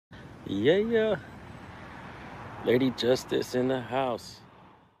Yeah. Lady Justice in the house.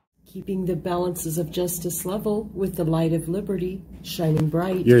 Keeping the balances of justice level with the light of liberty shining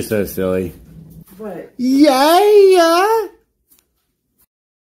bright. You're so silly. What? Yeah.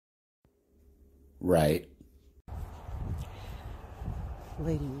 Right.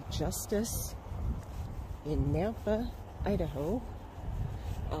 Lady Justice in Nampa, Idaho,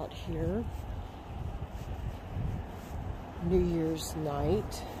 out here, New Year's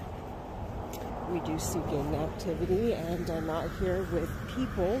night. We do see gang activity, and I'm out here with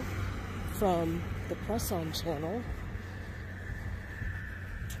people from the Press-On channel.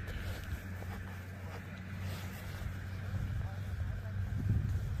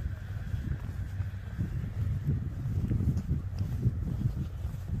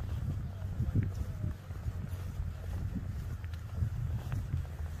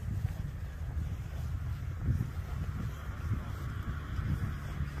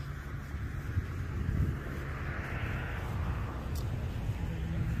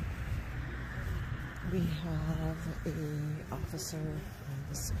 We have an officer in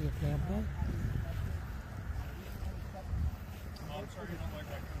the city of Nampa.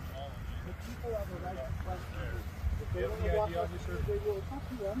 The people have a right to question. If they want to walk up the street, they will talk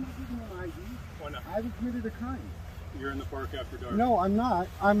to you. I'm not giving you an ID. Why not? I haven't committed a crime. You're in the park after dark. No, I'm not.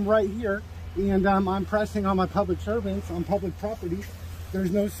 I'm right here, and I'm pressing on my public servants on public property.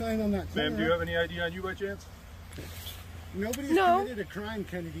 There's no sign on that sign. Ma'am, do you have any ID on you by chance? Nobody's committed a crime,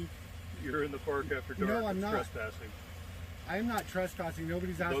 Kennedy. You're in the park after dark. No, I'm not. Trespassing. I'm not trespassing.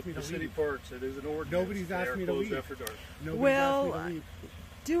 Nobody's asked me to The city leave. parks, it is an ordinance. Nobody's asked me to leave. After dark. Nobody's asked me to leave.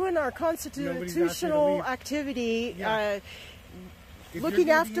 Doing our constitutional activity, looking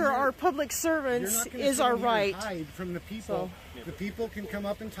after our public servants is our right. Hide from the people. So, the people can come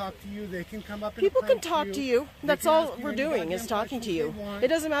up and talk to you. They can come up and people can talk to you. That's all we're doing is talking to you. It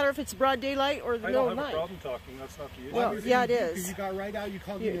doesn't matter if it's broad daylight or the middle of the night. I don't have a problem talking. That's not the issue. Well, yeah, it is. You got right out. You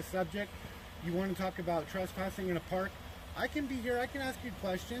called me a subject. You want to talk about trespassing in a park? I can be here. I can ask you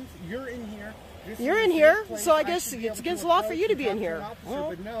questions. You're in here. You're in here, so I guess it's against the law for you to be in here.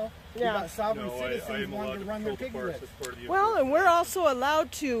 But no, you got sovereign citizens wanting to run their pig lips. Well, and we're also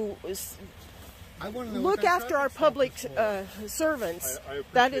allowed to look after our public servants.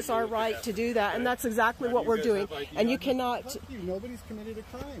 That is our right to do that, and that's exactly what we're doing. And you cannot. Nobody's committed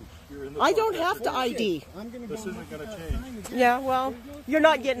a crime. I don't have to ID. This isn't going to change. Yeah, well, you're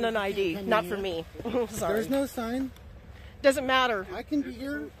not getting an ID. Not for me. Sorry. There's no sign. Doesn't matter. I can be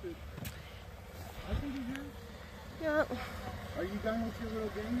here. I can be here. Yeah. Are you done with your little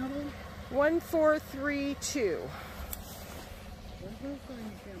gang huddle? 1432. There's no sign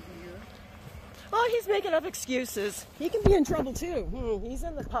you can't be here. Oh, he's making up excuses. He can be in trouble too. He's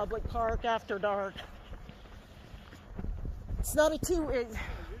in the public park after dark. It's not a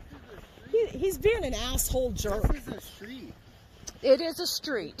he's being an asshole jerk. This is a street. It is a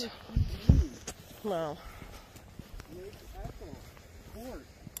street. Well.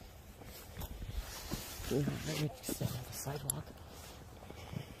 Yeah, let me sit on the sidewalk.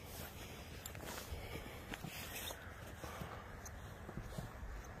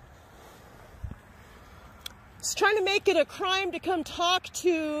 It's trying to make it a crime to come talk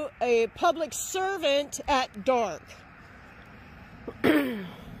to a public servant at dark. We've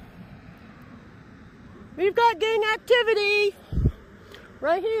got gang activity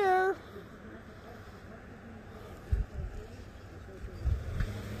right here.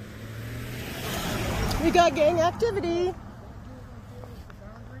 We got gang activity.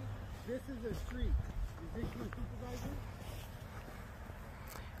 This is a street. Is this your supervisor?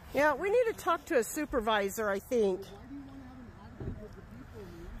 Yeah, we need to talk to a supervisor, I think. Why do you want to have an attitude with the people,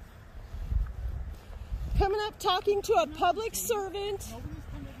 man? Coming up talking to a public servant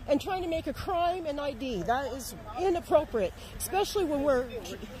and trying to make a crime an ID. That is inappropriate, especially when we're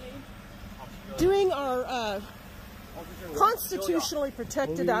doing our constitutionally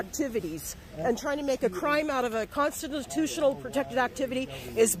protected activities, and trying to make a crime out of a constitutional protected activity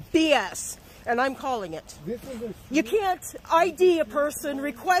is BS, and I'm calling it. You can't ID a person,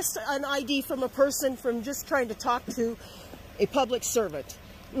 request an ID from a person from just trying to talk to a public servant.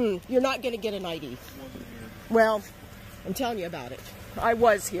 You're not going to get an ID. Well, I'm telling you about it. I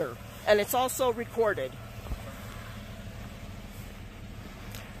was here, and it's also recorded.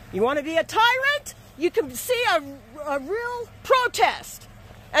 You want to be a tyrant? You can see a real protest,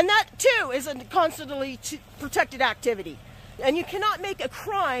 and that too is a constantly protected activity. And you cannot make a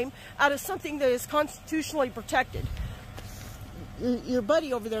crime out of something that is constitutionally protected. Your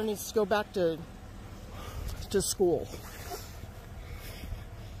buddy over there needs to go back to school.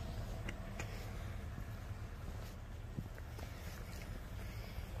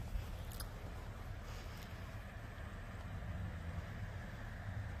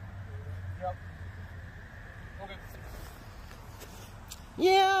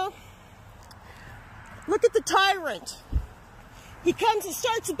 at the tyrant. He comes and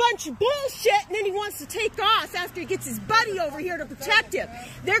starts a bunch of bullshit, and then he wants to take off after he gets his buddy over here to protect him.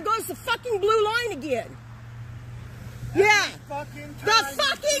 There goes the fucking blue line again. Yeah, the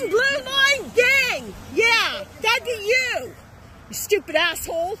fucking blue line gang. Yeah, that'd be you, you stupid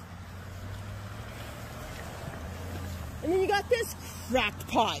asshole. And then you got this cracked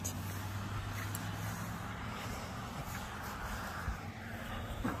pot.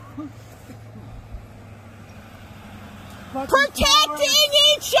 Protecting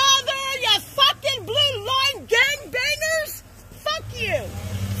each other, you fucking blue line gangbangers! Fuck you!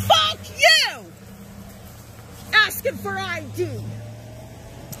 Fuck you! Asking for ID. You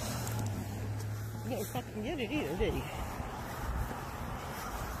didn't fucking get it either, did he?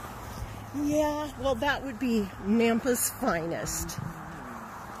 Yeah, well, that would be Nampa's finest.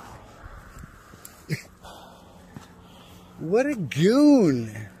 What a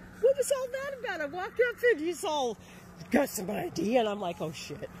goon! What was all that about? I walked up and he's all, got some ID, and I'm like, oh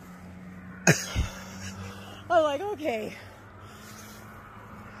shit. I'm like, okay.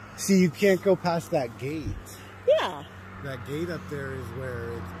 See, you can't go past that gate. Yeah. That gate up there is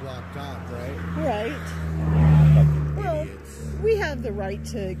where it's blocked off, right? Right. Well, we have the right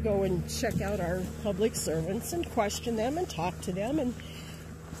to go and check out our public servants and question them and talk to them and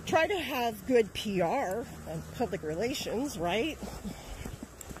try to have good PR and public relations, right?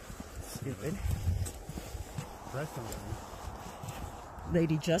 Stupid. Press on them.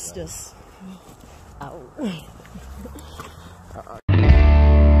 Lady Justice. Ow.